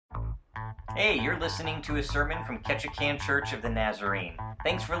Hey, you're listening to a sermon from Ketchikan Church of the Nazarene.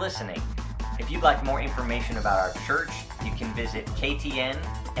 Thanks for listening. If you'd like more information about our church, you can visit ktnnaz.org.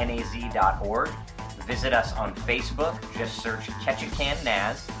 Visit us on Facebook, just search Ketchikan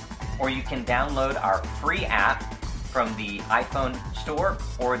Naz, or you can download our free app from the iPhone store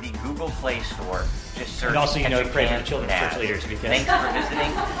or the Google Play store. Just search. And also, pray for the children's Naz. church leaders, because thanks for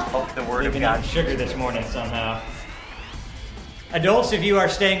visiting. Hope the word of God. Sugar this morning somehow. Adults, if you are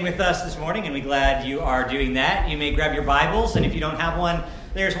staying with us this morning, and we're glad you are doing that, you may grab your Bibles, and if you don't have one,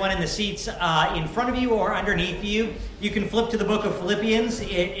 there's one in the seats in front of you or underneath you. You can flip to the book of Philippians.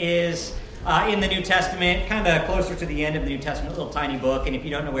 It is in the New Testament, kind of closer to the end of the New Testament, a little tiny book, and if you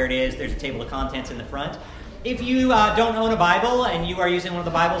don't know where it is, there's a table of contents in the front. If you don't own a Bible and you are using one of the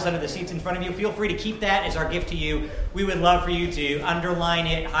Bibles under the seats in front of you, feel free to keep that as our gift to you. We would love for you to underline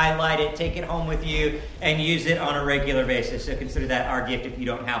it, highlight it, take it home with you, and use it on a regular basis. So consider that our gift if you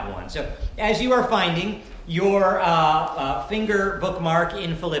don't have one. So as you are finding your finger bookmark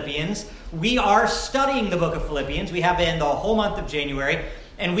in Philippians, we are studying the book of Philippians. We have been the whole month of January,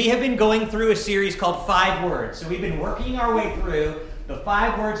 and we have been going through a series called 5 Words. So we've been working our way through the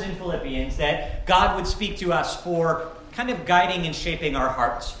 5 words in Philippians that God would speak to us for kind of guiding and shaping our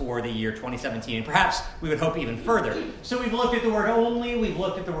hearts for the year 2017. And perhaps we would hope even further. So we've looked at the word only, we've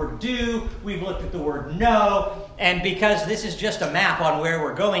looked at the word do, we've looked at the word no. And because this is just a map on where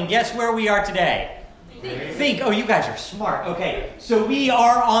we're going, guess where we are today? Think. Oh, you guys are smart. Okay, so we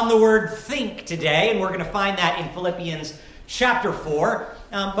are on the word think today, and we're going to find that in Philippians chapter 4.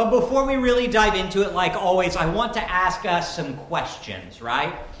 But before we really dive into it, like always, I want to ask us some questions,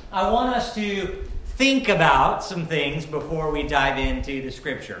 right? I want us to think about some things before we dive into the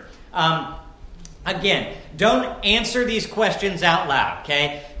scripture. Again, don't answer these questions out loud,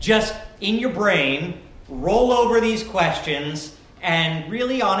 okay? Just in your brain, roll over these questions and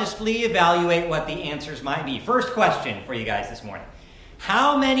really honestly evaluate what the answers might be. First question for you guys this morning.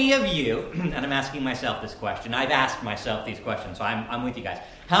 How many of you, and I'm asking myself this question, I've asked myself these questions, so I'm with you guys.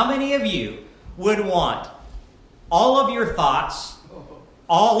 How many of you would want all of your thoughts,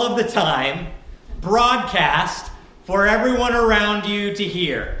 all of the time, broadcast for everyone around you to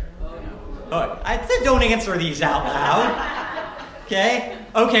hear? I said don't answer these out loud. Okay?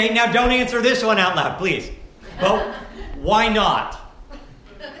 Okay, now don't answer this one out loud, please. Well, why not?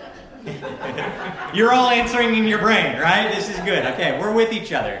 You're all answering in your brain, right? This is good. Okay, we're with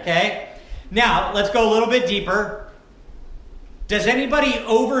each other, okay? Now, let's go a little bit deeper. Does anybody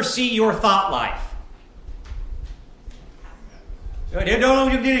oversee your thought life?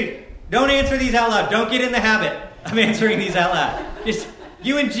 Don't answer these out loud. Don't get in the habit of answering these out loud. Just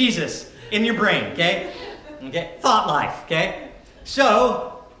you and Jesus in your brain, okay? Okay, thought life, okay?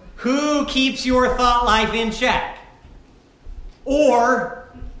 So, who keeps your thought life in check? Or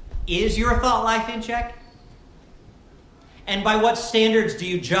is your thought life in check? And by what standards do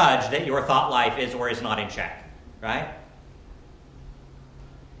you judge that your thought life is or is not in check? Right?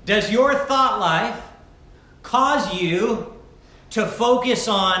 Does your thought life cause you to focus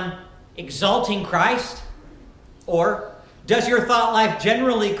on exalting Christ? Or does your thought life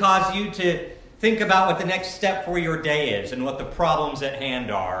generally cause you to think about what the next step for your day is and what the problems at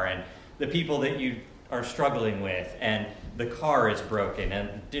hand are and the people that you are struggling with and the car is broken, and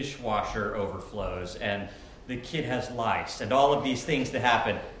the dishwasher overflows, and the kid has lice, and all of these things that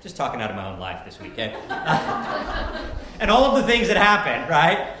happen. Just talking out of my own life this weekend. And all of the things that happen,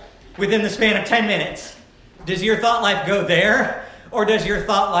 right, within the span of 10 minutes. Does your thought life go there, or does your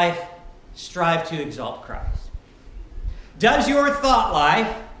thought life strive to exalt Christ? Does your thought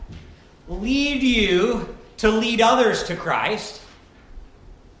life lead you to lead others to Christ,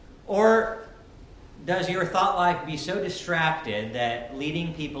 or does your thought life be so distracted that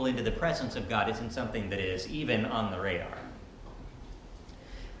leading people into the presence of God isn't something that is even on the radar?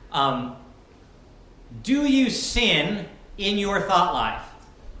 Do you sin in your thought life,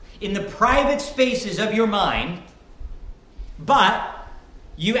 in the private spaces of your mind, but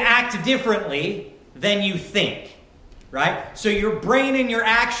you act differently than you think, right? So your brain and your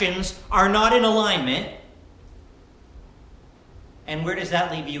actions are not in alignment. And where does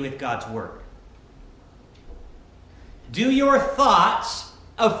that leave you with God's word? Do your thoughts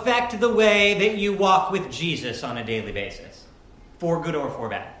affect the way that you walk with Jesus on a daily basis? For good or for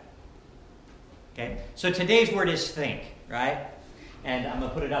bad? Okay, so today's word is think, right? And I'm going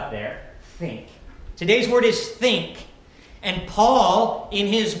to put it up there. Think. Today's word is think. And Paul, in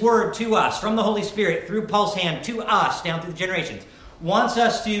his word to us, from the Holy Spirit, through Paul's hand to us, down through the generations, wants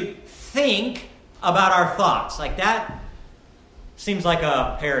us to think about our thoughts. Like that seems like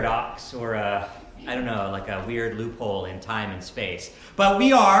a paradox or a I don't know, like a weird loophole in time and space. But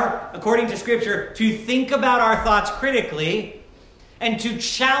we are, according to Scripture, to think about our thoughts critically and to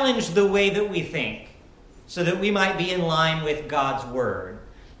challenge the way that we think so that we might be in line with God's Word.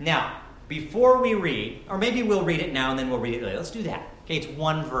 Now, before we read, or maybe we'll read it now and then we'll read it later. Let's do that. Okay, it's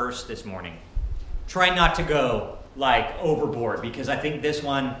one verse this morning. Try not to go like overboard, because I think this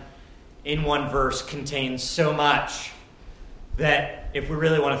one in one verse contains so much that if we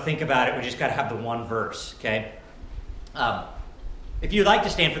really want to think about it, we just got to have the one verse, okay? If you'd like to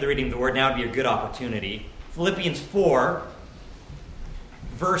stand for the reading of the Word, now would be a good opportunity. Philippians 4,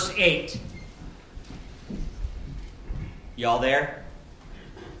 verse 8. Y'all there?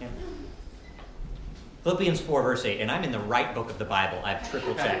 Yeah. Philippians 4, verse 8. And I'm in the right book of the Bible. I've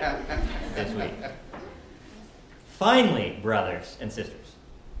triple checked this week. Finally, brothers and sisters,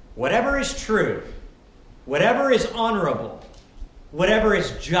 whatever is true, whatever is honorable, whatever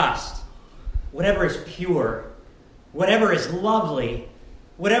is just, whatever is pure, whatever is lovely,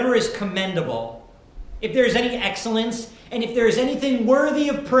 whatever is commendable, if there is any excellence, and if there is anything worthy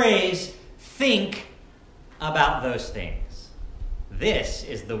of praise, think about those things. This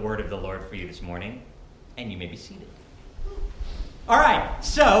is the word of the Lord for you this morning, and you may be seated. All right,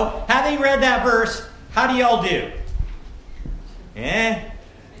 so having read that verse, how do y'all do?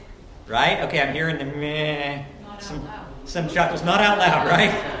 Right? Okay, I'm hearing the meh. Some chuckles. Not out loud,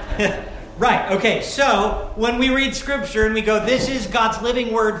 right? Right, okay, so when we read Scripture and we go, this is God's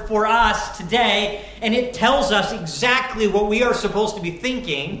living word for us today, and it tells us exactly what we are supposed to be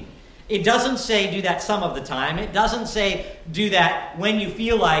thinking. It doesn't say do that some of the time. It doesn't say do that when you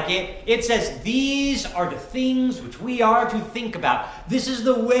feel like it. It says these are the things which we are to think about. This is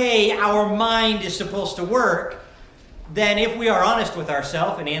the way our mind is supposed to work. Then if we are honest with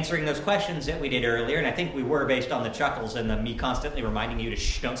ourselves in answering those questions that we did earlier, and I think we were based on the chuckles and me constantly reminding you to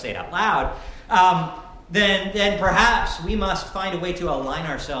shh, don't say it out loud, then perhaps we must find a way to align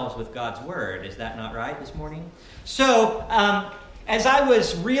ourselves with God's Word. Is that not right this morning? So, as I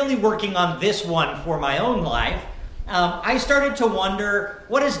was really working on this one for my own life, I started to wonder,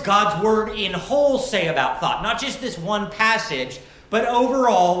 what does God's Word in whole say about thought? Not just this one passage, but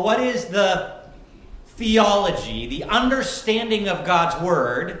overall, what is the theology, the understanding of God's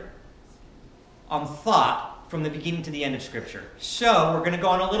Word on thought from the beginning to the end of Scripture? So we're going to go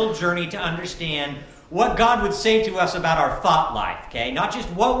on a little journey to understand what God would say to us about our thought life, okay? Not just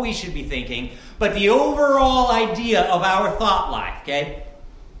what we should be thinking, but the overall idea of our thought life, okay?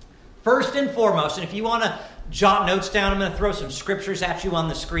 First and foremost, and if you want to jot notes down, I'm going to throw some scriptures at you on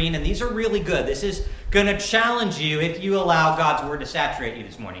the screen, and these are really good. This is going to challenge you if you allow God's Word to saturate you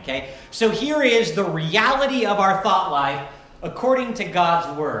this morning, okay? So here is the reality of our thought life according to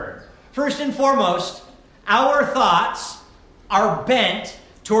God's Word. First and foremost, our thoughts are bent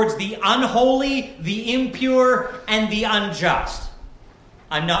towards the unholy, the impure, and the unjust.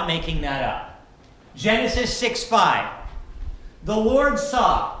 I'm not making that up. Genesis 6:5. The Lord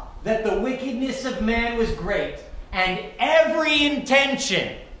saw that the wickedness of man was great, and every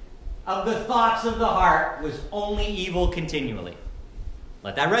intention of the thoughts of the heart was only evil continually.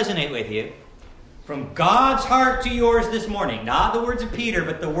 Let that resonate with you. From God's heart to yours this morning, not the words of Peter,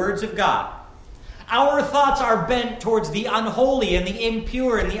 but the words of God. Our thoughts are bent towards the unholy and the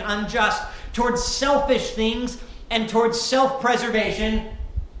impure and the unjust, towards selfish things and towards self-preservation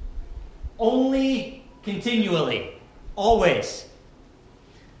only continually, always.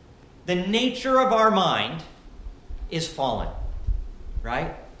 The nature of our mind is fallen,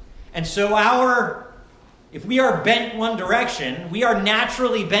 right? And so if we are bent one direction, we are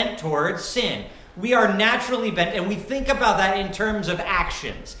naturally bent towards sin. We are naturally bent, and we think about that in terms of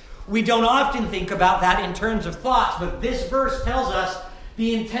actions. We don't often think about that in terms of thoughts, but this verse tells us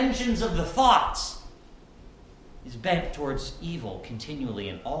the intentions of the thoughts is bent towards evil continually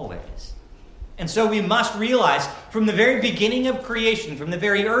and always. And so we must realize from the very beginning of creation, from the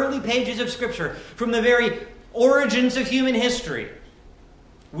very early pages of Scripture, from the very origins of human history,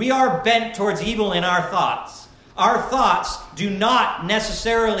 we are bent towards evil in our thoughts. Our thoughts do not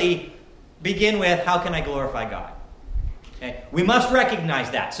necessarily begin with, how can I glorify God? Okay? We must recognize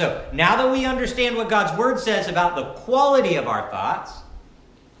that. So now that we understand what God's Word says about the quality of our thoughts,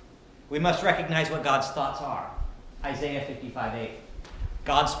 we must recognize what God's thoughts are. Isaiah 55:8.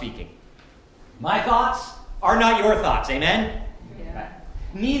 God speaking. My thoughts are not your thoughts. Amen? Yeah.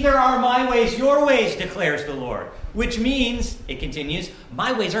 Neither are my ways your ways, declares the Lord. Which means, it continues,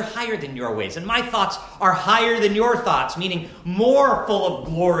 my ways are higher than your ways, and my thoughts are higher than your thoughts, meaning more full of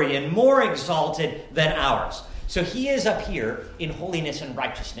glory and more exalted than ours. So he is up here in holiness and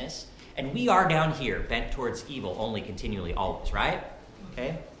righteousness, and we are down here bent towards evil only continually, always, right?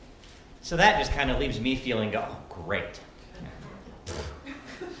 Okay? So that just kind of leaves me feeling, oh, great.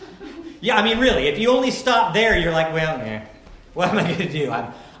 Yeah, I mean, really, if you only stop there, you're like, well, what am I going to do?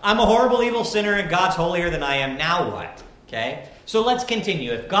 I'm a horrible, evil sinner, and God's holier than I am. Now what? Okay? So let's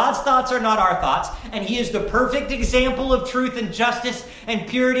continue. If God's thoughts are not our thoughts, and he is the perfect example of truth and justice and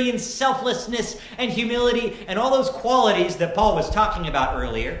purity and selflessness and humility and all those qualities that Paul was talking about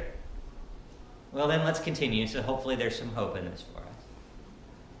earlier, well, then let's continue. So hopefully there's some hope in this for us.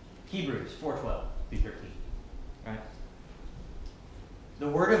 Hebrews 4:12 through 13. Right? The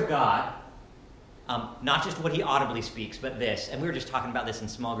Word of God, not just what he audibly speaks, but this. And we were just talking about this in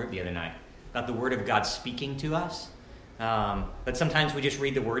small group the other night, about the Word of God speaking to us. But sometimes we just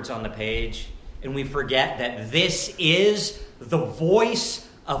read the words on the page and we forget that this is the voice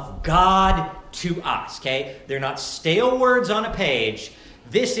of God to us, okay? They're not stale words on a page.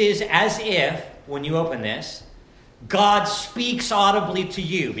 This is as if, when you open this, God speaks audibly to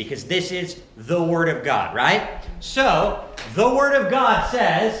you, because this is the Word of God, right? So, the Word of God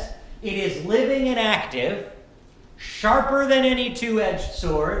says it is living and active, sharper than any two-edged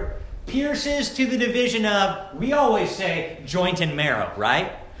sword, pierces to the division of, we always say, joint and marrow,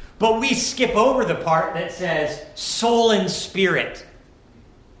 right? But we skip over the part that says soul and spirit,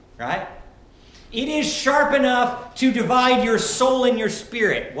 right? It is sharp enough to divide your soul and your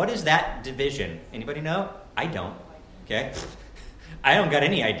spirit. What is that division? Anybody know? I don't. Okay? I don't got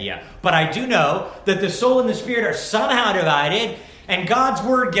any idea. But I do know that the soul and the spirit are somehow divided, and God's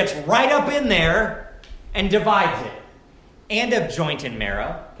word gets right up in there and divides it. And of joint and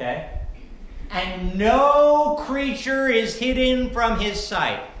marrow, okay? And no creature is hidden from his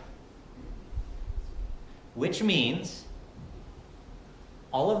sight. Which means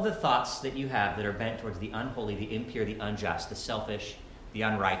all of the thoughts that you have that are bent towards the unholy, the impure, the unjust, the selfish, the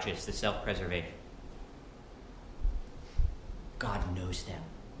unrighteous, the self-preservation, God knows them.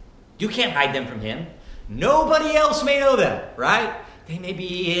 You can't hide them from him. Nobody else may know them, right? They may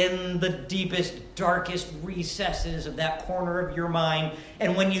be in the deepest, darkest recesses of that corner of your mind.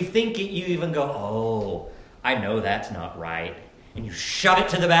 And when you think it, you even go, oh, I know that's not right. And you shove it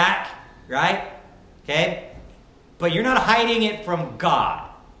to the back, right? Okay? But you're not hiding it from God,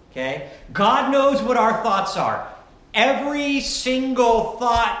 okay? God knows what our thoughts are. Every single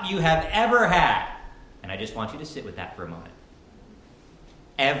thought you have ever had. And I just want you to sit with that for a moment.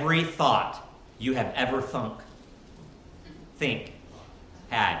 Every thought you have ever think,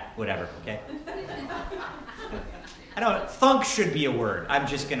 had, whatever, okay? I know, thunk should be a word. I'm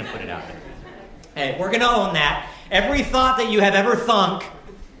just going to put it out there. Hey, we're going to own that. Every thought that you have ever thunk,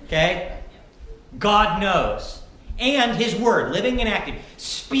 okay, God knows. And his word, living and active,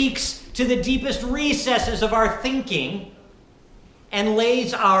 speaks to the deepest recesses of our thinking and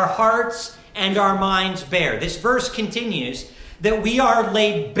lays our hearts and our minds bare. This verse continues that we are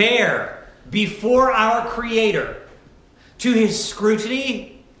laid bare before our Creator to his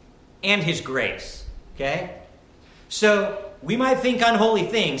scrutiny and his grace. Okay? So we might think unholy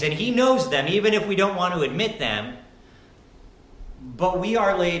things, and he knows them, even if we don't want to admit them. But we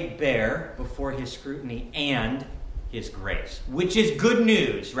are laid bare before his scrutiny and his grace, which is good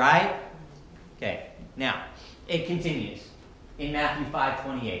news, right? Okay, now, it continues in Matthew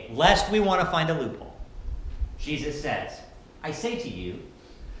 5:28. Lest we want to find a loophole, Jesus says, I say to you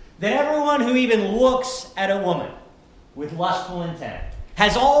that everyone who even looks at a woman with lustful intent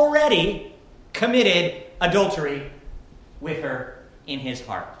has already committed adultery with her in his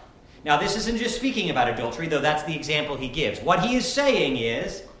heart. Now, this isn't just speaking about adultery, though that's the example he gives. What he is saying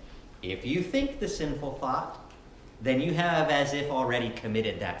is, if you think the sinful thought, then you have as if already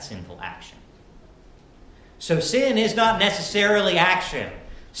committed that sinful action. So sin is not necessarily action.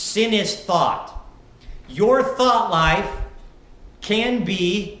 Sin is thought. Your thought life can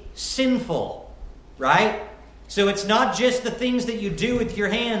be sinful, right? So it's not just the things that you do with your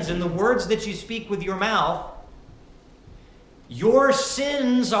hands and the words that you speak with your mouth. Your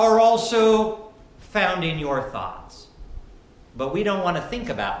sins are also found in your thoughts. But we don't want to think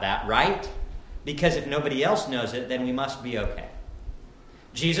about that, right? Because if nobody else knows it, then we must be okay.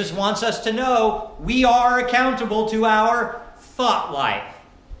 Jesus wants us to know we are accountable to our thought life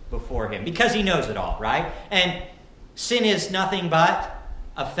before him, because he knows it all, right? And sin is nothing but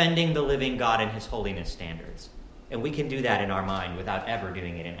offending the living God and his holiness standards. And we can do that in our mind without ever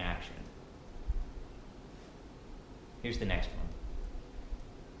doing it in action. Here's the next one.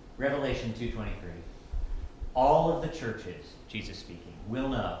 Revelation 2:23. All of the churches, Jesus speaking, will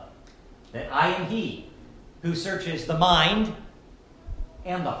know that I am he who searches the mind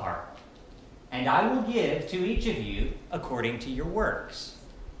and the heart, and I will give to each of you according to your works.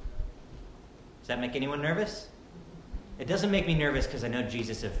 Does that make anyone nervous? It doesn't make me nervous because I know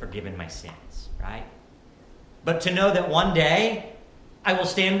Jesus has forgiven my sins, right? But to know that one day I will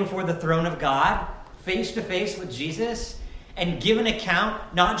stand before the throne of God, face to face with Jesus, and give an account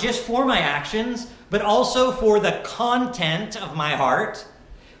not just for my actions, but also for the content of my heart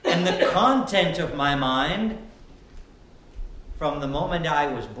and the content of my mind from the moment I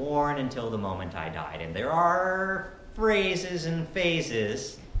was born until the moment I died. And there are phrases and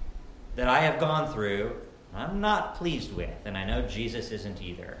phases that I have gone through I'm not pleased with, and I know Jesus isn't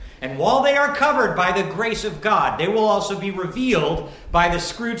either. And while they are covered by the grace of God, they will also be revealed by the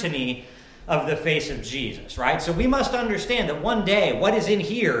scrutiny of the face of Jesus, right? So we must understand that one day what is in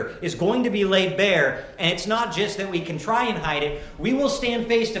here is going to be laid bare, and it's not just that we can try and hide it. We will stand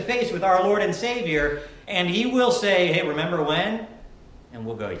face to face with our Lord and Savior, and he will say, hey, remember when? And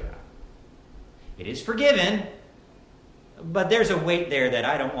we'll go, yeah. It is forgiven, but there's a weight there that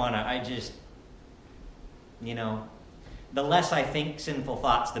I don't want to, the less I think sinful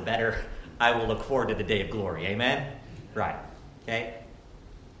thoughts, the better I will look forward to the day of glory. Amen? Right. Okay?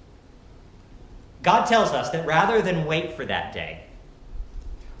 God tells us that rather than wait for that day,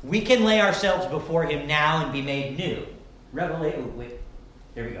 we can lay ourselves before him now and be made new. There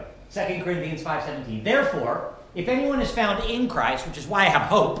we go. 2 Corinthians 5:17. Therefore, if anyone is found in Christ, which is why I have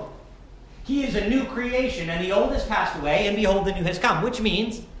hope, he is a new creation, and the old has passed away, and behold, the new has come. Which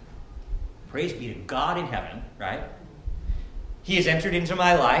means, praise be to God in heaven, right? He has entered into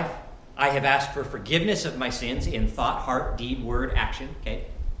my life. I have asked for forgiveness of my sins in thought, heart, deed, word, action. Okay.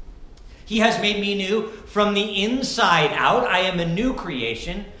 He has made me new from the inside out. I am a new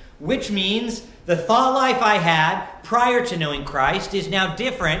creation, which means the thought life I had prior to knowing Christ is now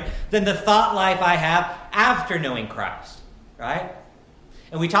different than the thought life I have after knowing Christ, right?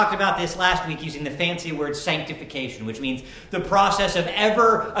 And we talked about this last week using the fancy word sanctification, which means the process of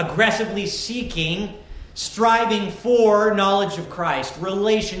ever aggressively seeking, striving for knowledge of Christ,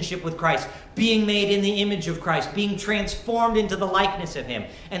 relationship with Christ, being made in the image of Christ, being transformed into the likeness of him.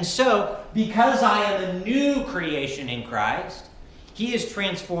 And so, because I am a new creation in Christ, he is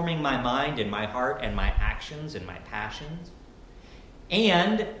transforming my mind and my heart and my actions and my passions.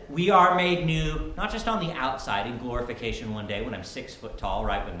 And we are made new, not just on the outside in glorification one day when I'm 6 foot tall,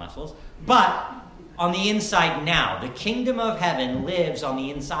 right, with muscles, but on the inside now. The kingdom of heaven lives on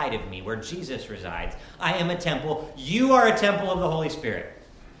the inside of me where Jesus resides. I am a temple. You are a temple of the Holy Spirit.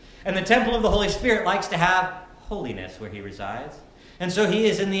 And the temple of the Holy Spirit likes to have holiness where he resides. And so he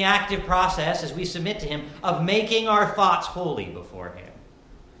is in the active process, as we submit to him, of making our thoughts holy before him.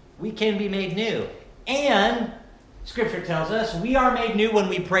 We can be made new. And Scripture tells us we are made new when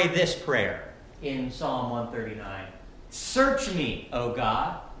we pray this prayer in Psalm 139. Search me, O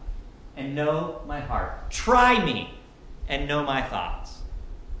God, and know my heart. Try me and know my thoughts.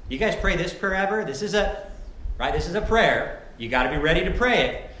 You guys pray this prayer ever? This is a prayer. You got to be ready to pray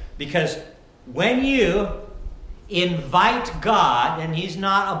it. Because when you invite God, and he's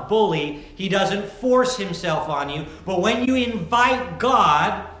not a bully, he doesn't force himself on you, but when you invite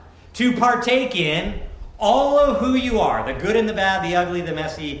God to partake in all of who you are, the good and the bad, the ugly, the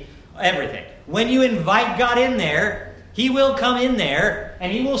messy, everything. When you invite God in there, he will come in there,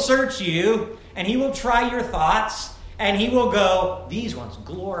 and he will search you, and he will try your thoughts, and he will go, these ones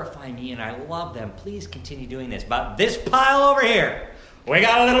glorify me, and I love them. Please continue doing this. But this pile over here, we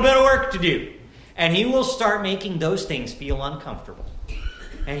got a little bit of work to do. And he will start making those things feel uncomfortable.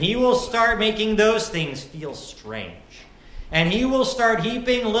 And he will start making those things feel strange. And he will start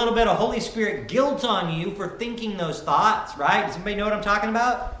heaping a little bit of Holy Spirit guilt on you for thinking those thoughts, right? Does anybody know what I'm talking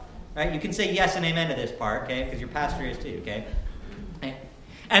about? Right? You can say yes and amen to this part, okay? Because your pastor is too, okay?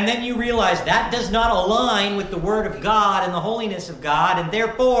 And then you realize that does not align with the Word of God and the holiness of God, and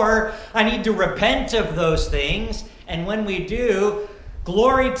therefore I need to repent of those things. And when we do,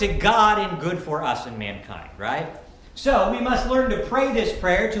 glory to God and good for us and mankind, right? So we must learn to pray this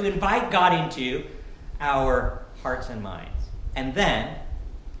prayer to invite God into our hearts and minds. And then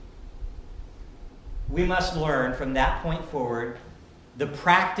we must learn from that point forward the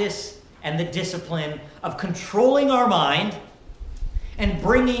practice and the discipline of controlling our mind and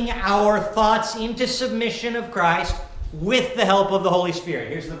bringing our thoughts into submission of Christ with the help of the Holy Spirit.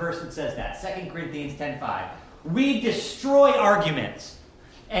 Here's the verse that says that, 2 Corinthians 10:5. We destroy arguments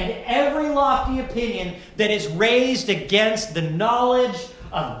and every lofty opinion that is raised against the knowledge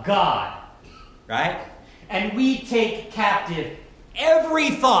of God, right? And we take captive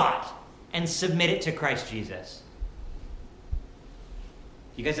every thought and submit it to Christ Jesus.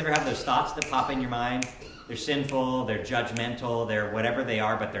 You guys ever have those thoughts that pop in your mind? They're sinful, they're judgmental, they're whatever they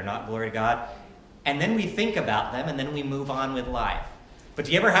are, but they're not glory to God. And then we think about them, and then we move on with life. But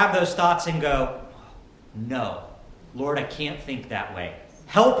do you ever have those thoughts and go, no, Lord, I can't think that way.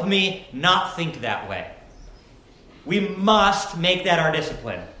 Help me not think that way. We must make that our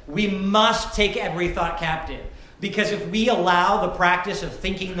discipline. We must take every thought captive. Because if we allow the practice of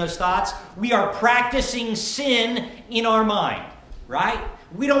thinking those thoughts, we are practicing sin in our mind, right?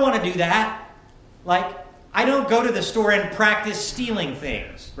 We don't want to do that. Like, I don't go to the store and practice stealing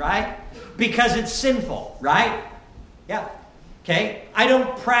things, right? Because it's sinful, right? Yeah. Okay? I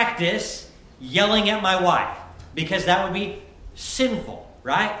don't practice yelling at my wife because that would be sinful,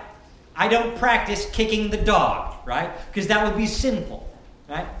 right? I don't practice kicking the dog, right? Because that would be sinful,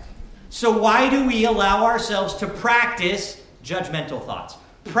 right? So why do we allow ourselves to practice judgmental thoughts,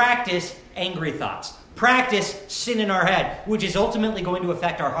 practice angry thoughts, practice sin in our head, which is ultimately going to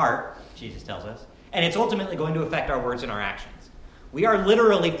affect our heart, Jesus tells us, and it's ultimately going to affect our words and our actions. We are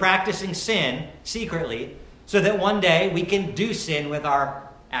literally practicing sin secretly so that one day we can do sin with our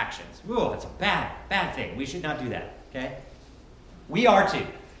actions. Ooh, that's a bad thing. We should not do that, okay? We are to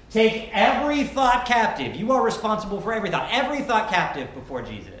take every thought captive. You are responsible for every thought captive before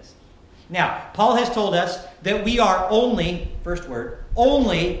Jesus. Now, Paul has told us that we are only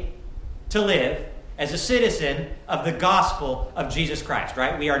to live as a citizen of the gospel of Jesus Christ,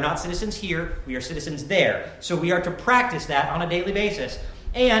 right? We are not citizens here, we are citizens there. So we are to practice that on a daily basis.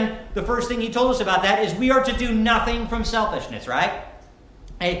 And the first thing he told us about that is we are to do nothing from selfishness, right?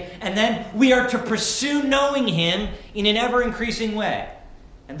 And then we are to pursue knowing him in an ever-increasing way.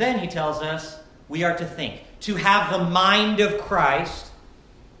 And then he tells us we are to think, to have the mind of Christ.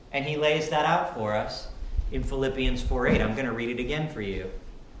 And he lays that out for us in Philippians 4:8. I'm going to read it again for you.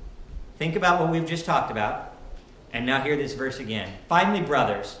 Think about what we've just talked about. And now hear this verse again. Finally,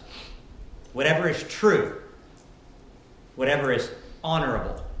 brothers, whatever is true, whatever is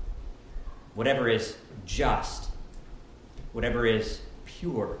honorable, whatever is just, whatever is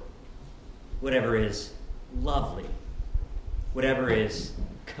pure, whatever is lovely, whatever is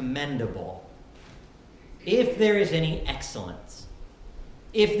commendable, if there is any excellence,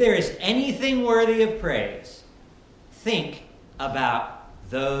 if there is anything worthy of praise, think about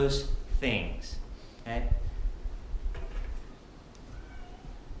those things. Okay?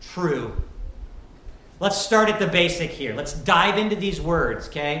 True. Let's start at the basic here. Let's dive into these words,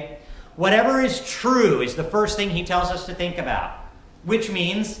 okay? Whatever is true is the first thing he tells us to think about, which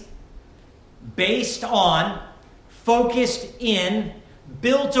means based on, focused in,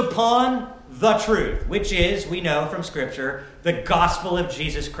 built upon the truth, which is, we know from Scripture, the gospel of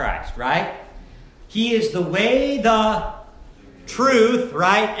Jesus Christ, right? He is the way, the truth,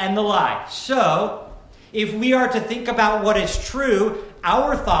 right, and the life. So, if we are to think about what is true,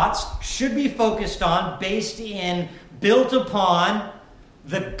 our thoughts should be focused on, based in, built upon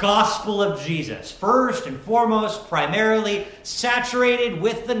the gospel of Jesus. First and foremost, primarily saturated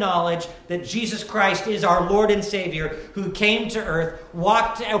with the knowledge that Jesus Christ is our Lord and Savior, who came to earth,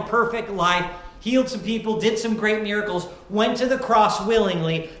 walked a perfect life, healed some people, did some great miracles, went to the cross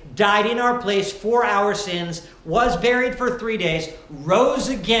willingly, died in our place for our sins, was buried for 3 days, rose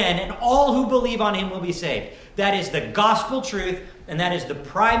again, and all who believe on him will be saved. That is the gospel truth, and that is the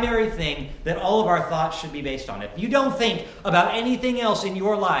primary thing that all of our thoughts should be based on. If you don't think about anything else in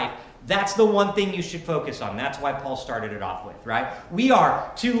your life, that's the one thing you should focus on. That's why Paul started it off with, right? We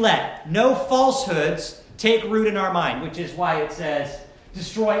are to let no falsehoods take root in our mind, which is why it says,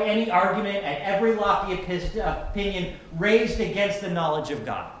 destroy any argument and every lofty opinion raised against the knowledge of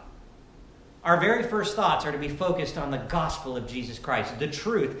God. Our very first thoughts are to be focused on the gospel of Jesus Christ, the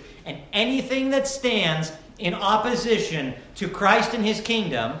truth, and anything that stands in opposition to Christ and his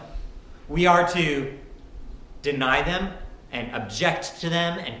kingdom, we are to deny them and object to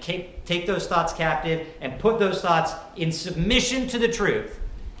them and take those thoughts captive and put those thoughts in submission to the truth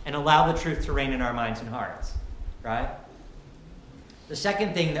and allow the truth to reign in our minds and hearts, right? The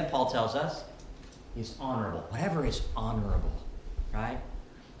second thing that Paul tells us is honorable. Whatever is honorable, right?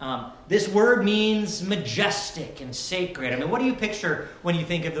 This word means majestic and sacred. I mean, what do you picture when you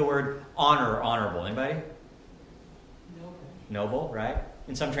think of the word honor or honorable? Anybody? Noble, right?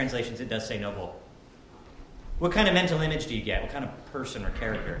 In some translations, it does say noble. What kind of mental image do you get? What kind of person or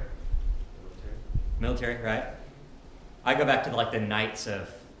character? Military, right? I go back to like the Knights of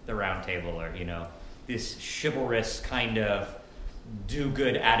the Round Table, or, this chivalrous kind of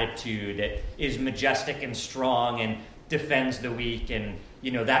do-good attitude that is majestic and strong and defends the weak and,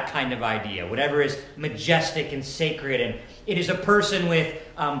 that kind of idea. Whatever is majestic and sacred. And it is a person with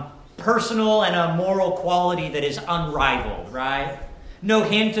personal and a moral quality that is unrivaled, right? No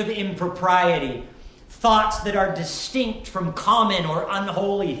hint of impropriety. Thoughts that are distinct from common or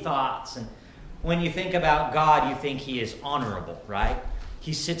unholy thoughts. And when you think about God, you think he is honorable, right?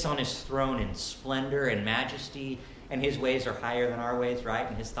 He sits on his throne in splendor and majesty, and his ways are higher than our ways, right?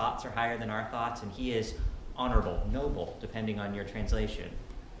 And his thoughts are higher than our thoughts, and he is honorable, noble, depending on your translation.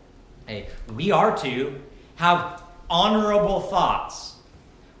 Hey, we are to have honorable thoughts.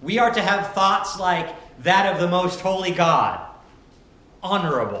 We are to have thoughts like that of the most holy God.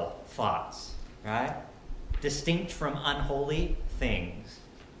 Honorable thoughts, right? Distinct from unholy things.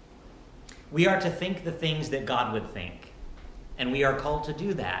 We are to think the things that God would think. And we are called to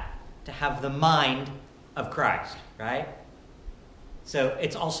do that, to have the mind of Christ, right? So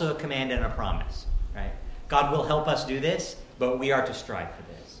it's also a command and a promise, right? God will help us do this, but we are to strive for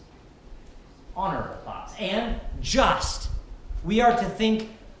this. Honorable thoughts. And just. We are to think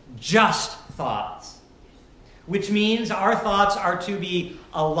just thoughts, which means our thoughts are to be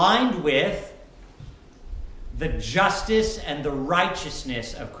aligned with the justice and the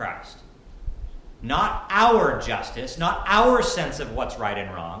righteousness of Christ. Not our justice, not our sense of what's right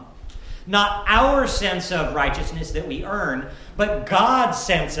and wrong, not our sense of righteousness that we earn, but God's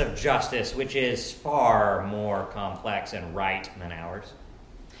sense of justice, which is far more complex and right than ours.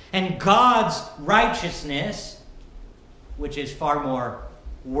 And God's righteousness, which is far more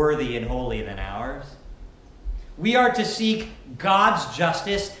worthy and holy than ours. We are to seek God's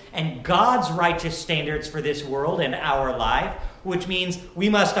justice and God's righteous standards for this world and our life, which means we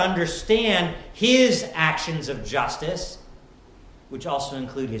must understand his actions of justice, which also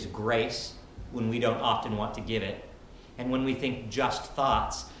include his grace when we don't often want to give it. And when we think just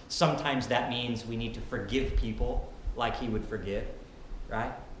thoughts, sometimes that means we need to forgive people like he would forgive,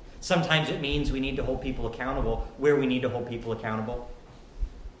 right? Sometimes it means we need to hold people accountable where we need to hold people accountable.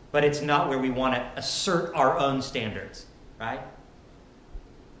 But it's not where we want to assert our own standards, right?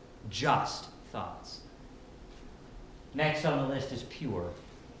 Just thoughts. Next on the list is pure.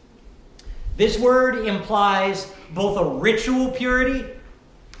 This word implies both a ritual purity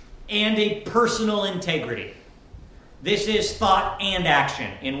and a personal integrity. This is thought and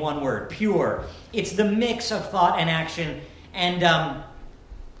action in one word, pure. It's the mix of thought and action. And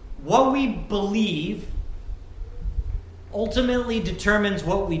what we believe ultimately determines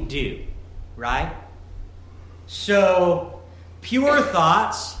what we do, right? So, pure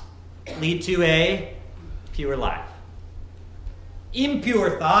thoughts lead to a pure life.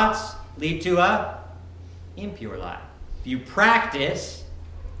 Impure thoughts lead to a impure life. If you practice,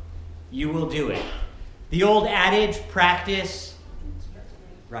 you will do it. The old adage, practice,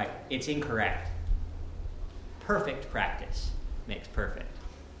 right, it's incorrect. Perfect practice makes perfect,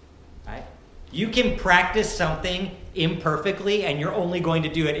 right? You can practice something imperfectly, and you're only going to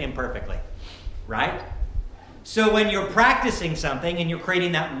do it imperfectly, right? So when you're practicing something and you're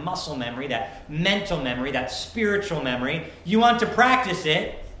creating that muscle memory, that mental memory, that spiritual memory, you want to practice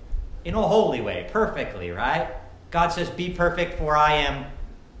it in a holy way, perfectly, right? God says, be perfect for I am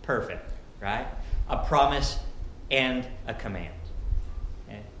perfect, right? A promise and a command.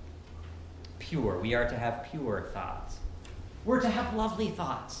 Okay? Pure. We are to have pure thoughts. We're to have lovely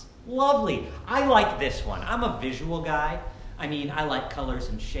thoughts. Lovely. I like this one. I'm a visual guy. I mean, I like colors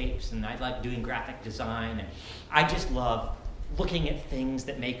and shapes, and I like doing graphic design, and I just love looking at things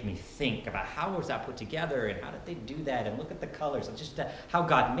that make me think about how was that put together, and how did they do that, and look at the colors, and just how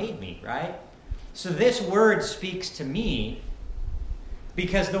God made me, right? So this word speaks to me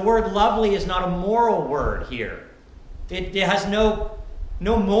because the word lovely is not a moral word here. It has no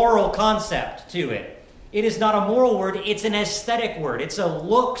moral concept to it. It is not a moral word, it's an aesthetic word. It's a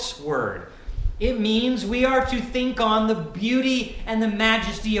looks word. It means we are to think on the beauty and the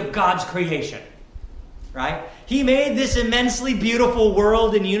majesty of God's creation, right? He made this immensely beautiful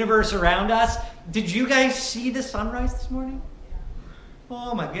world and universe around us. Did you guys see the sunrise this morning?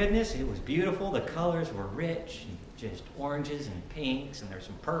 Oh my goodness, it was beautiful. The colors were rich, and just oranges and pinks, and there's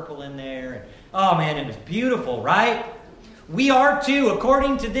some purple in there. And, oh man, it was beautiful, right? We are to,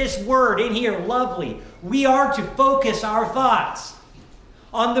 according to this word in here, lovely, we are to focus our thoughts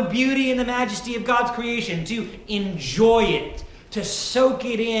on the beauty and the majesty of God's creation, to enjoy it, to soak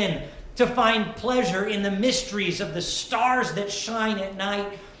it in, to find pleasure in the mysteries of the stars that shine at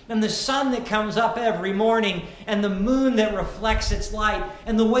night, and the sun that comes up every morning, and the moon that reflects its light,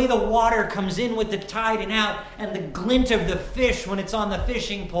 and the way the water comes in with the tide and out, and the glint of the fish when it's on the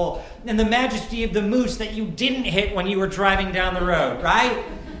fishing pole, and the majesty of the moose that you didn't hit when you were driving down the road, right?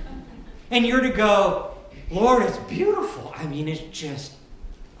 And you're to go, Lord, it's beautiful. I mean, it's just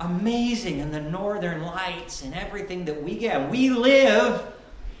amazing, and the northern lights and everything that we get. We live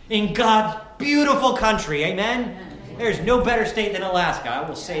in God's beautiful country, amen? There's no better state than Alaska, I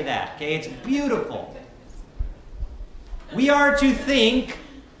will say that. Okay, it's beautiful. We are to think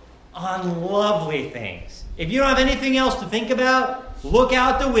on lovely things. If you don't have anything else to think about, look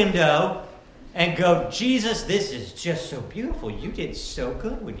out the window and go, Jesus, this is just so beautiful. You did so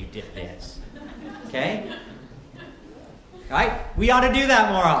good when you did this. Okay? Right? We ought to do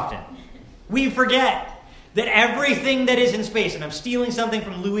that more often. We forget that everything that is in space, and I'm stealing something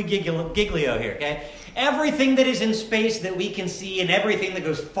from Louis Giglio here, okay? Everything that is in space that we can see and everything that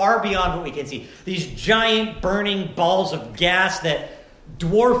goes far beyond what we can see, these giant burning balls of gas that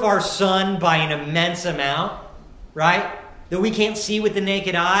dwarf our sun by an immense amount, right? That we can't see with the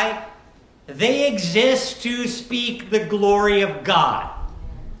naked eye, they exist to speak the glory of God,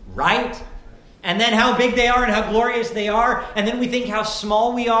 right? And then how big they are and how glorious they are, and then we think how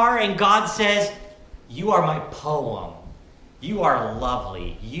small we are, and God says, you are my poem. You are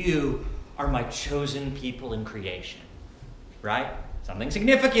lovely. You are my chosen people in creation. Right? Something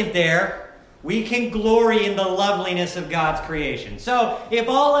significant there. We can glory in the loveliness of God's creation. So, if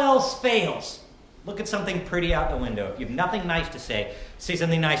all else fails, look at something pretty out the window. If you have nothing nice to say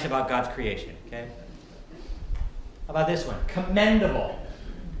something nice about God's creation. Okay? How about this one? Commendable.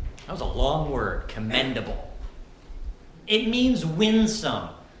 That was a long word. Commendable. It means winsome.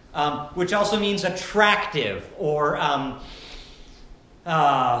 Which also means attractive or a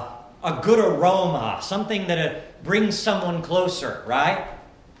good aroma, something that brings someone closer, right?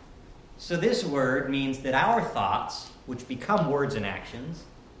 So this word means that our thoughts, which become words and actions,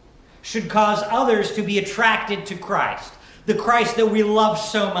 should cause others to be attracted to Christ, the Christ that we love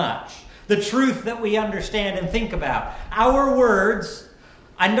so much, the truth that we understand and think about. Our words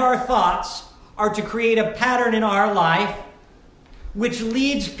and our thoughts are to create a pattern in our life which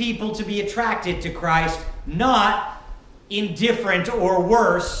leads people to be attracted to Christ, not indifferent or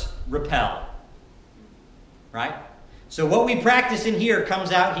worse, repel. Right? So what we practice in here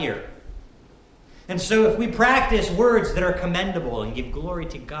comes out here. And so if we practice words that are commendable and give glory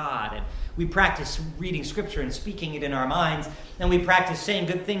to God, and we practice reading Scripture and speaking it in our minds, and we practice saying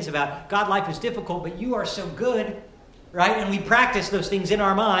good things about God, life is difficult, but you are so good, right? And we practice those things in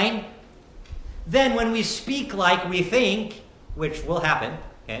our mind, then when we speak like we think, which will happen,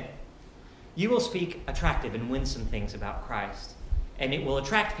 okay? You will speak attractive and winsome things about Christ. And it will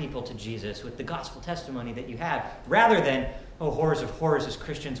attract people to Jesus with the gospel testimony that you have, rather than, oh, horrors of horrors, as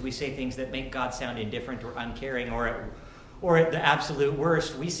Christians, we say things that make God sound indifferent or uncaring, or at the absolute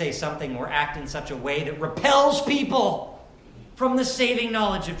worst, we say something or act in such a way that repels people from the saving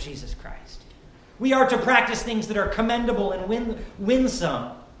knowledge of Jesus Christ. We are to practice things that are commendable and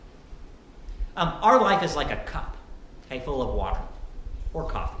winsome. Our life is like a cup. Okay, full of water or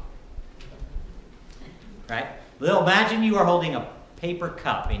coffee. Right? Well, imagine you are holding a paper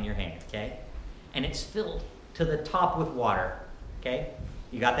cup in your hand, okay? And it's filled to the top with water, okay?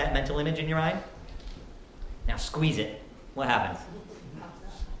 You got that mental image in your mind? Now squeeze it. What happens?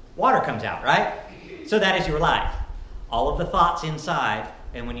 Water comes out, right? So that is your life. All of the thoughts inside,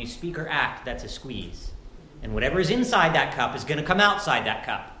 and when you speak or act, that's a squeeze. And whatever is inside that cup is going to come outside that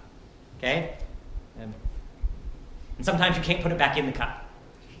cup, okay? And sometimes you can't put it back in the cup.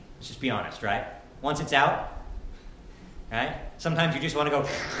 Let's just be honest, right? Once it's out, right? Sometimes you just want to go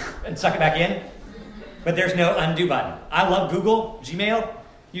and suck it back in, but there's no undo button. I love Google, Gmail.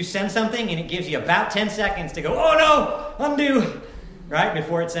 You send something and it gives you about 10 seconds to go, oh no, undo, right?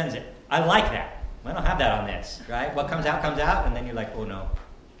 Before it sends it. I like that. I don't have that on this, right? What comes out, and then you're like, oh no,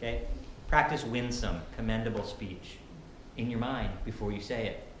 okay? Practice winsome, commendable speech in your mind before you say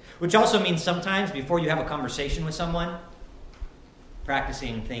it. Which also means sometimes before you have a conversation with someone,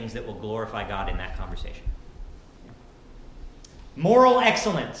 practicing things that will glorify God in that conversation. Moral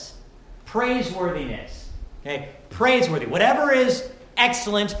excellence, praiseworthiness. Okay, praiseworthy. Whatever is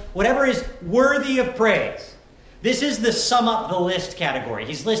excellent, whatever is worthy of praise. This is the sum up the list category.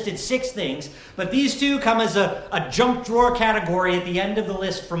 He's listed 6 things, but these 2 come as a junk drawer category at the end of the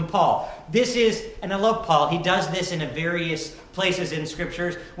list from Paul. This is, and I love Paul, he does this in various places in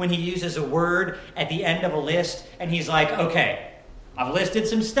scriptures when he uses a word at the end of a list, and he's like, okay, I've listed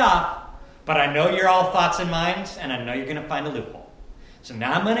some stuff, but I know you're all thoughts and minds, and I know you're going to find a loophole. So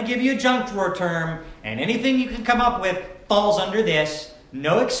now I'm going to give you a junk drawer term, and anything you can come up with falls under this.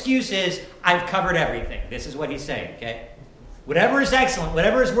 No excuses. I've covered everything. This is what he's saying, okay? Whatever is excellent,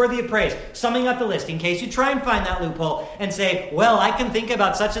 whatever is worthy of praise, summing up the list in case you try and find that loophole and say, well, I can think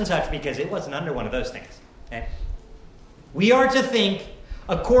about such and such because it wasn't under one of those things, okay? We are to think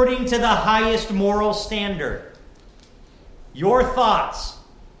according to the highest moral standard. Your thoughts,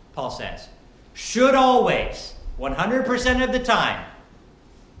 Paul says, should always, 100% of the time,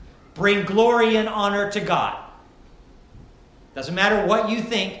 bring glory and honor to God. Doesn't matter what you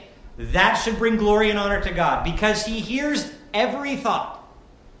think, that should bring glory and honor to God because he hears every thought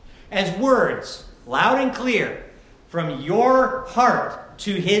as words, loud and clear, from your heart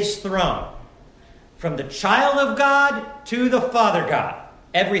to his throne. from the child of God to the Father God.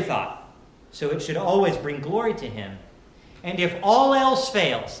 Every thought. So it should always bring glory to him. And if all else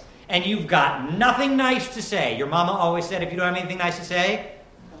fails, and you've got nothing nice to say, your mama always said, if you don't have anything nice to say,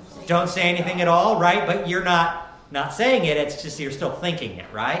 don't say anything at all, right? But you're not saying it, it's just you're still thinking it,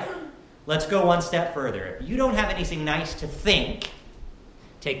 right? Let's go one step further. If you don't have anything nice to think,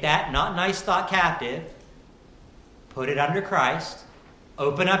 take that not nice thought captive, put it under Christ,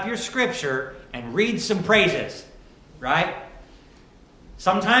 open up your scripture, and read some praises, right?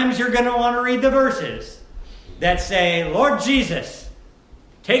 Sometimes you're going to want to read the verses that say, Lord Jesus,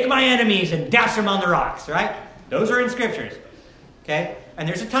 take my enemies and dash them on the rocks, right? Those are in scriptures, okay? And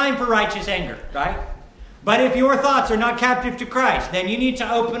there's a time for righteous anger, right? But if your thoughts are not captive to Christ, then you need to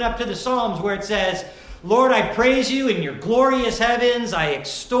open up to the Psalms where it says, Lord, I praise you in your glorious heavens. I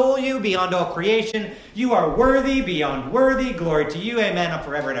extol you beyond all creation. You are worthy beyond worthy. Glory to you, amen,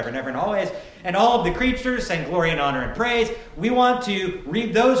 forever and ever and ever and always. And all of the creatures sing glory and honor and praise. We want to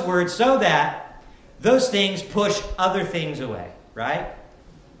read those words so that those things push other things away, right?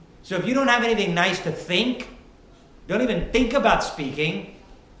 So if you don't have anything nice to think, don't even think about speaking,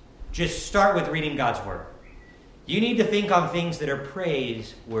 just start with reading God's word. You need to think on things that are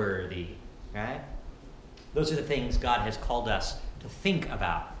praiseworthy, right? Those are the things God has called us to think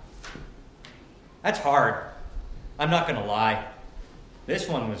about. That's hard. I'm not going to lie. This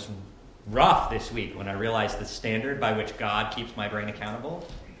one was rough this week when I realized the standard by which God keeps my brain accountable.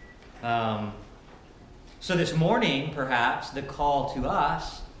 So this morning, perhaps, the call to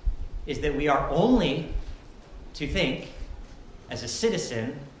us is that we are only to think as a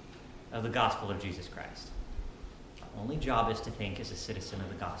citizen of the gospel of Jesus Christ. Our only job is to think as a citizen of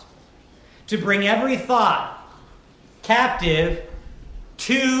the gospel. To bring every thought captive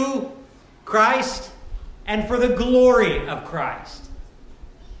to Christ and for the glory of Christ.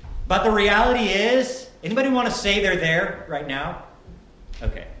 But the reality is, anybody want to say they're there right now?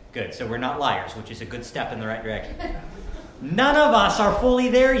 Okay, good. So we're not liars, which is a good step in the right direction. None of us are fully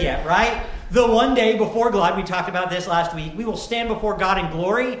there yet, right? The one day before God, we talked about this last week, we will stand before God in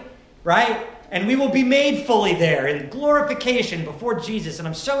glory, right? And we will be made fully there in glorification before Jesus. And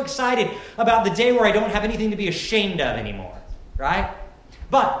I'm so excited about the day where I don't have anything to be ashamed of anymore, right?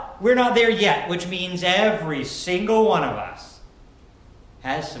 But we're not there yet, which means every single one of us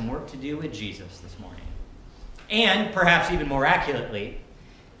has some work to do with Jesus this morning. And perhaps even more accurately,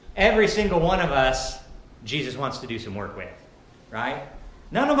 every single one of us, Jesus wants to do some work with, right?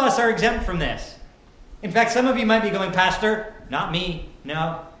 None of us are exempt from this. In fact, some of you might be going, Pastor, not me.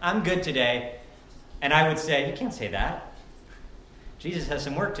 No, I'm good today. And I would say, you can't say that. Jesus has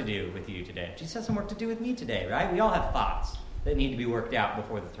some work to do with you today. Jesus has some work to do with me today, right? We all have thoughts that need to be worked out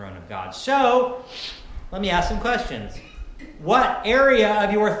before the throne of God. So, let me ask some questions. What area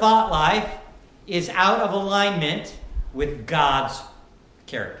of your thought life is out of alignment with God's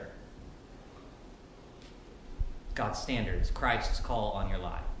character? God's standards, Christ's call on your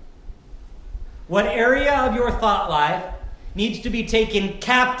life. What area of your thought life needs to be taken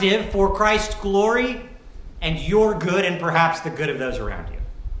captive for Christ's glory and your good and perhaps the good of those around you?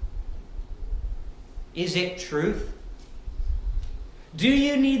 Is it truth? Do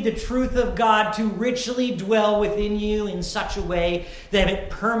you need the truth of God to richly dwell within you in such a way that it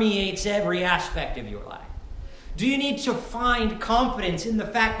permeates every aspect of your life? Do you need to find confidence in the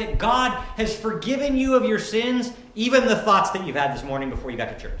fact that God has forgiven you of your sins, even the thoughts that you've had this morning before you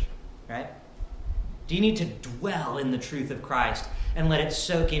got to church, right? Do you need to dwell in the truth of Christ and let it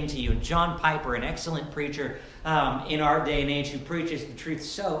soak into you? And John Piper, an excellent preacher in our day and age who preaches the truth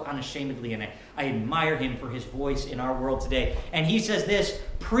so unashamedly, and I admire him for his voice in our world today. And he says this,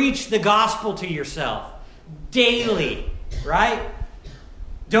 preach the gospel to yourself daily, right?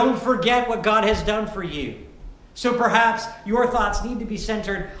 Don't forget what God has done for you. So perhaps your thoughts need to be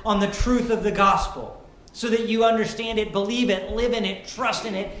centered on the truth of the gospel so that you understand it, believe it, live in it, trust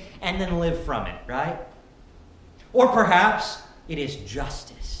in it, and then live from it, right? Or perhaps it is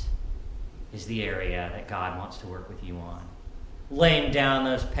justice is the area that God wants to work with you on. Laying down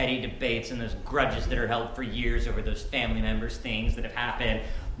those petty debates and those grudges that are held for years over those family members, things that have happened,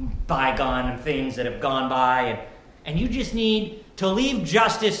 bygone and things that have gone by. And you just need to leave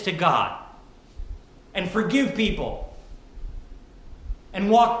justice to God and forgive people and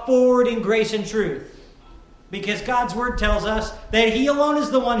walk forward in grace and truth. Because God's word tells us that he alone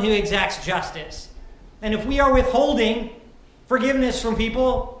is the one who exacts justice. And if we are withholding forgiveness from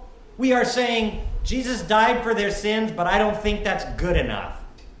people, we are saying, Jesus died for their sins, but I don't think that's good enough.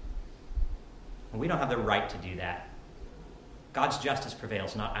 And we don't have the right to do that. God's justice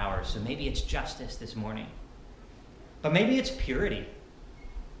prevails, not ours. So maybe it's justice this morning. But maybe it's purity.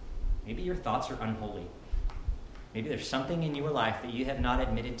 Maybe your thoughts are unholy. Maybe there's something in your life that you have not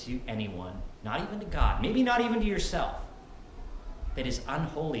admitted to anyone, not even to God, maybe not even to yourself, that is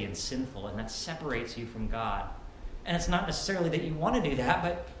unholy and sinful, and that separates you from God. And it's not necessarily that you want to do that,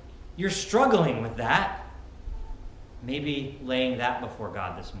 but you're struggling with that. Maybe laying that before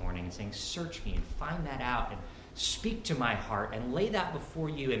God this morning and saying, search me and find that out and speak to my heart and lay that before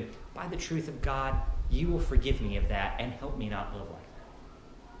you. And by the truth of God, you will forgive me of that and help me not live like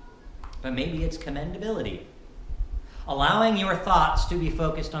that. But maybe it's commendability. Allowing your thoughts to be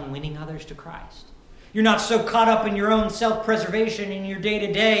focused on winning others to Christ. You're not so caught up in your own self-preservation in your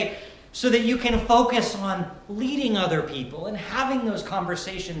day-to-day so that you can focus on leading other people and having those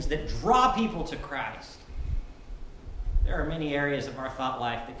conversations that draw people to Christ. There are many areas of our thought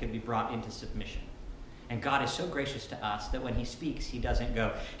life that could be brought into submission. And God is so gracious to us that when he speaks, he doesn't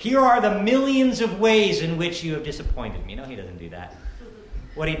go, here are the millions of ways in which you have disappointed me. No, he doesn't do that.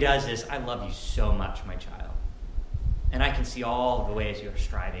 What he does is, I love you so much, my child. And I can see all the ways you're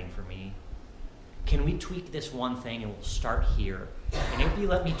striving for me. Can we tweak this one thing and we'll start here? And if you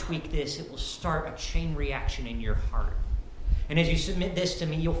let me tweak this, it will start a chain reaction in your heart. And as you submit this to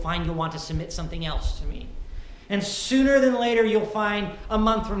me, you'll find you'll want to submit something else to me. And sooner than later, you'll find a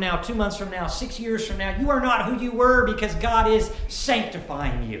month from now, 2 months from now, 6 years from now, you are not who you were because God is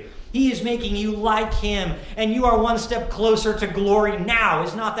sanctifying you. He is making you like him, and you are one step closer to glory now.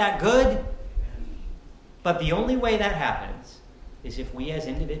 Is not that good? But the only way that happens is if we as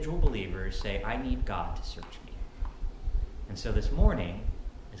individual believers say, I need God to search me. And so this morning,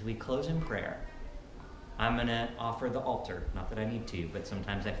 as we close in prayer, I'm going to offer the altar. Not that I need to, but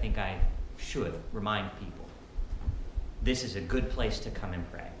sometimes I think I should remind people. This is a good place to come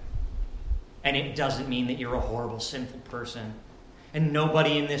and pray. And it doesn't mean that you're a horrible, sinful person. And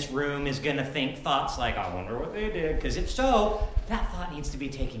nobody in this room is going to think thoughts like, I wonder what they did. Because if so, that thought needs to be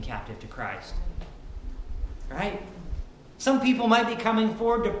taken captive to Christ. Right? Some people might be coming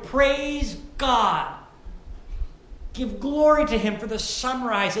forward to praise God. Give glory to him for the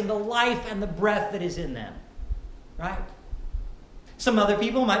sunrise and the life and the breath that is in them. Right? Some other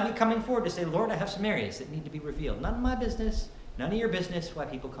people might be coming forward to say, Lord, I have some areas that need to be revealed. None of my business, none of your business why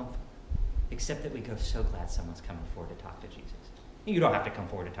people come forward. Except that we go, so glad someone's coming forward to talk to Jesus. You don't have to come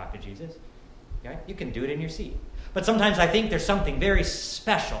forward to talk to Jesus. Right? You can do it in your seat. But sometimes I think there's something very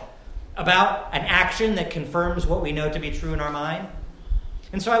special about an action that confirms what we know to be true in our mind.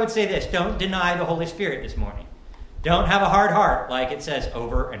 And so I would say this, don't deny the Holy Spirit this morning. Don't have a hard heart, like it says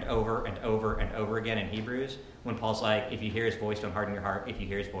over and over and over and over again in Hebrews, when Paul's like, if you hear his voice, don't harden your heart. If you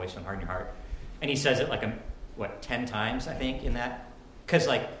hear his voice, don't harden your heart. And he says it like, 10 times, I think, in that? Because,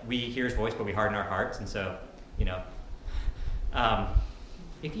 we hear his voice, but we harden our hearts. And so,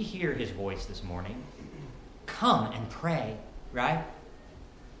 if you hear his voice this morning, come and pray, right?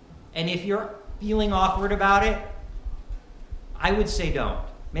 And if you're feeling awkward about it, I would say don't.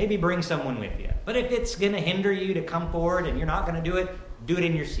 Maybe bring someone with you. But if it's going to hinder you to come forward and you're not going to do it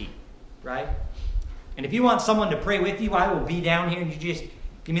in your seat, right? And if you want someone to pray with you, I will be down here and you just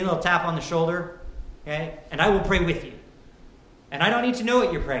give me a little tap on the shoulder, okay? And I will pray with you. And I don't need to know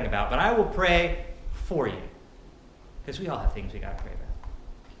what you're praying about, but I will pray for you. Because we all have things we got to pray about.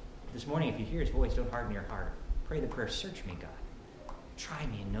 This morning, if you hear his voice, don't harden your heart. Pray the prayer, search me, God. Try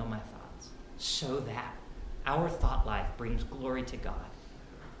me and know my thoughts, so that our thought life brings glory to God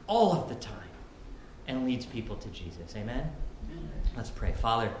all of the time and leads people to Jesus. Amen? Let's pray.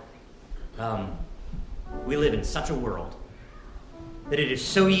 Father, we live in such a world that it is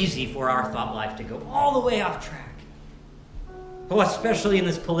so easy for our thought life to go all the way off track. Oh, especially in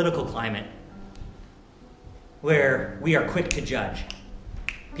this political climate where we are quick to judge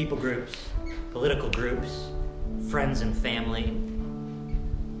people groups, political groups, friends and family.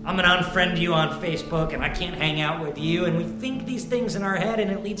 I'm going to unfriend you on Facebook and I can't hang out with you. And we think these things in our head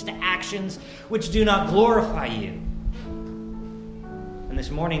and it leads to actions which do not glorify you. And this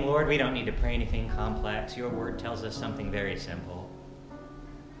morning, Lord, we don't need to pray anything complex. Your word tells us something very simple.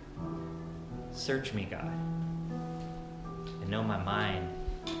 Search me, God, and know my mind.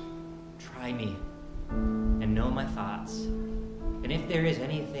 Try me and know my thoughts. And if there is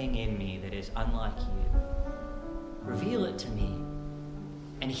anything in me that is unlike you, reveal it to me.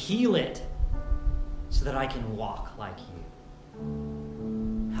 And heal it so that I can walk like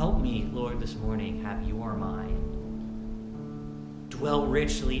you. Help me, Lord, this morning have your mind. Dwell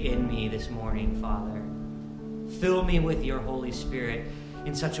richly in me this morning, Father. Fill me with your Holy Spirit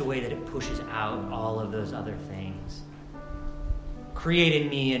in such a way that it pushes out all of those other things. Create in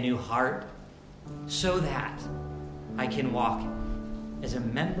me a new heart so that I can walk as a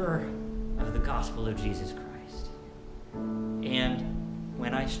member of the gospel of Jesus Christ. And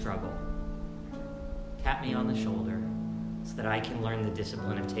when I struggle, tap me on the shoulder so that I can learn the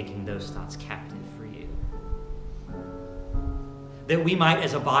discipline of taking those thoughts captive for you. That we might,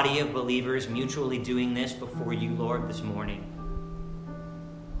 as a body of believers, mutually doing this before you, Lord, this morning,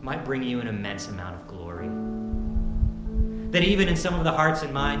 might bring you an immense amount of glory. That even in some of the hearts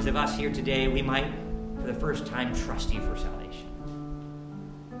and minds of us here today, we might, for the first time, trust you for salvation.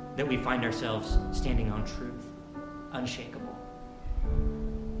 That we find ourselves standing on truth, unshakable.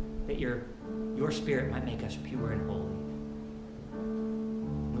 That your Spirit might make us pure and holy.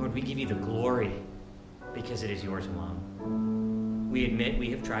 Lord, we give you the glory because it is yours alone. We admit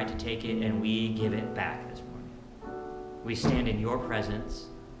we have tried to take it and we give it back this morning. We stand in your presence.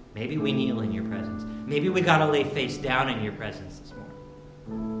 Maybe we kneel in your presence. Maybe we got to lay face down in your presence this morning.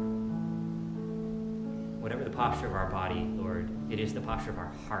 Whatever the posture of our body, Lord, it is the posture of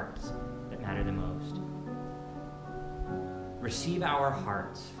our hearts that matter the most. Receive our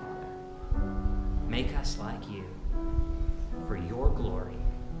hearts, Father. Make us like you for your glory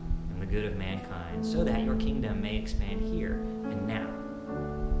and the good of mankind, so that your kingdom may expand here and now,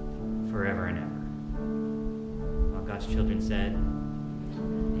 forever and ever. All God's children said,